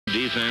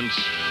defense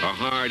are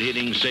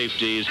hard-hitting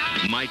safeties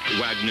Mike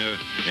Wagner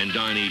and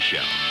Donnie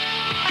Shell.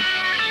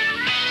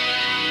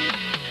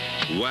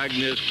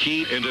 Wagner's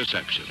key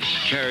interceptions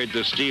carried the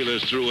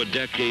Steelers through a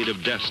decade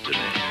of destiny,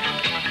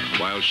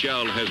 while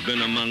Shell has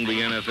been among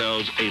the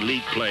NFL's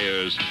elite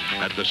players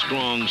at the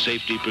strong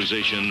safety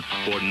position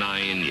for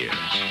 9 years.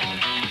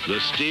 The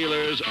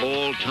Steelers'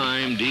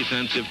 all-time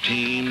defensive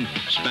team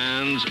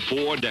spans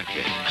 4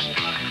 decades.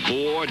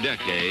 4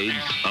 decades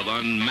of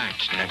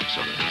unmatched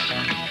excellence.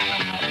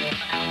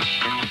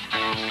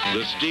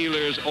 The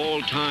Steelers'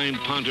 all-time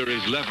punter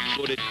is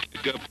left-footed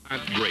kicker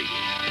Pat Brady.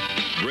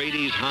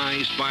 Brady's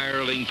high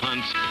spiraling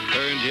punts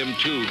earned him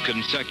 2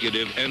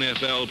 consecutive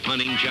NFL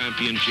punting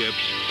championships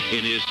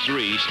in his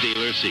 3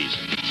 Steeler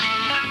seasons.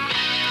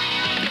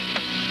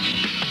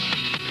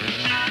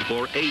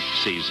 For 8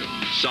 seasons,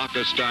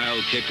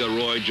 soccer-style kicker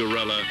Roy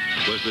Gerela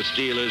was the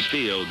Steelers'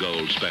 field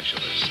goal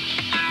specialist.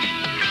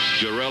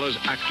 Gerela's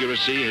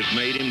accuracy has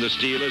made him the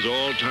Steelers'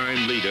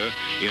 all-time leader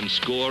in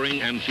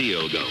scoring and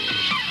field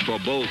goals for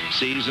both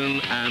season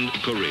and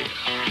career.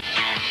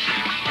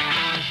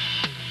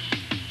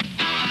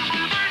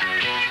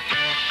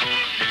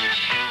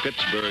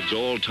 Pittsburgh's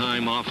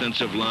all-time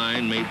offensive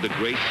line made the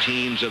great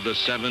teams of the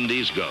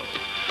 70s go.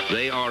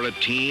 They are a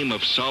team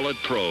of solid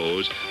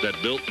pros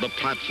that built the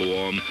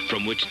platform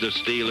from which the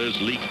Steelers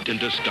leaped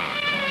into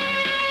stardom.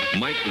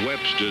 Mike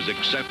Webster's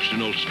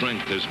exceptional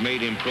strength has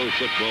made him pro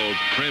football's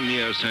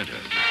premier center,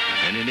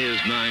 and in his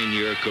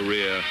 9-year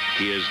career,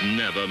 he has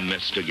never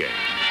missed a game.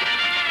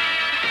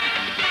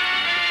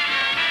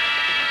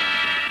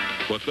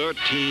 For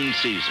 13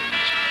 seasons,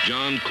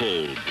 John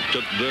Kolb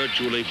took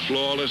virtually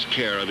flawless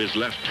care of his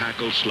left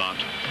tackle slot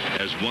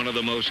as one of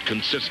the most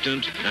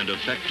consistent and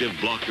effective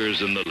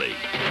blockers in the league.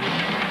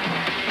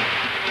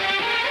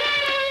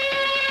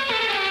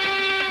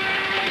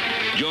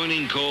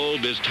 Joining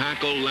Kolb is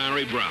tackle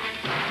Larry Brown.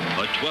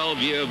 A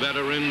 12-year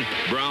veteran,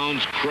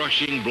 Brown's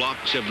crushing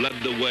blocks have led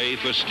the way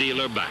for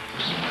Steeler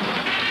backs.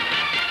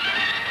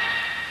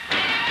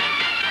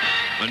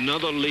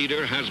 Another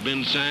leader has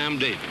been Sam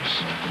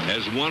Davis.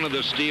 As one of the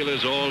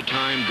Steelers'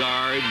 all-time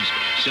guards,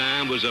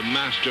 Sam was a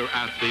master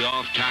at the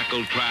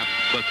off-tackle trap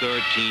for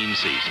 13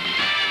 seasons.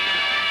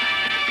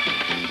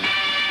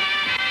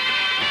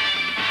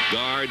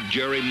 Guard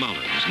Jerry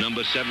Mullins,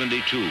 number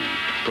 72,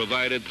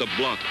 provided the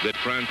block that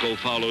Franco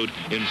followed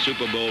in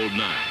Super Bowl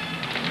IX.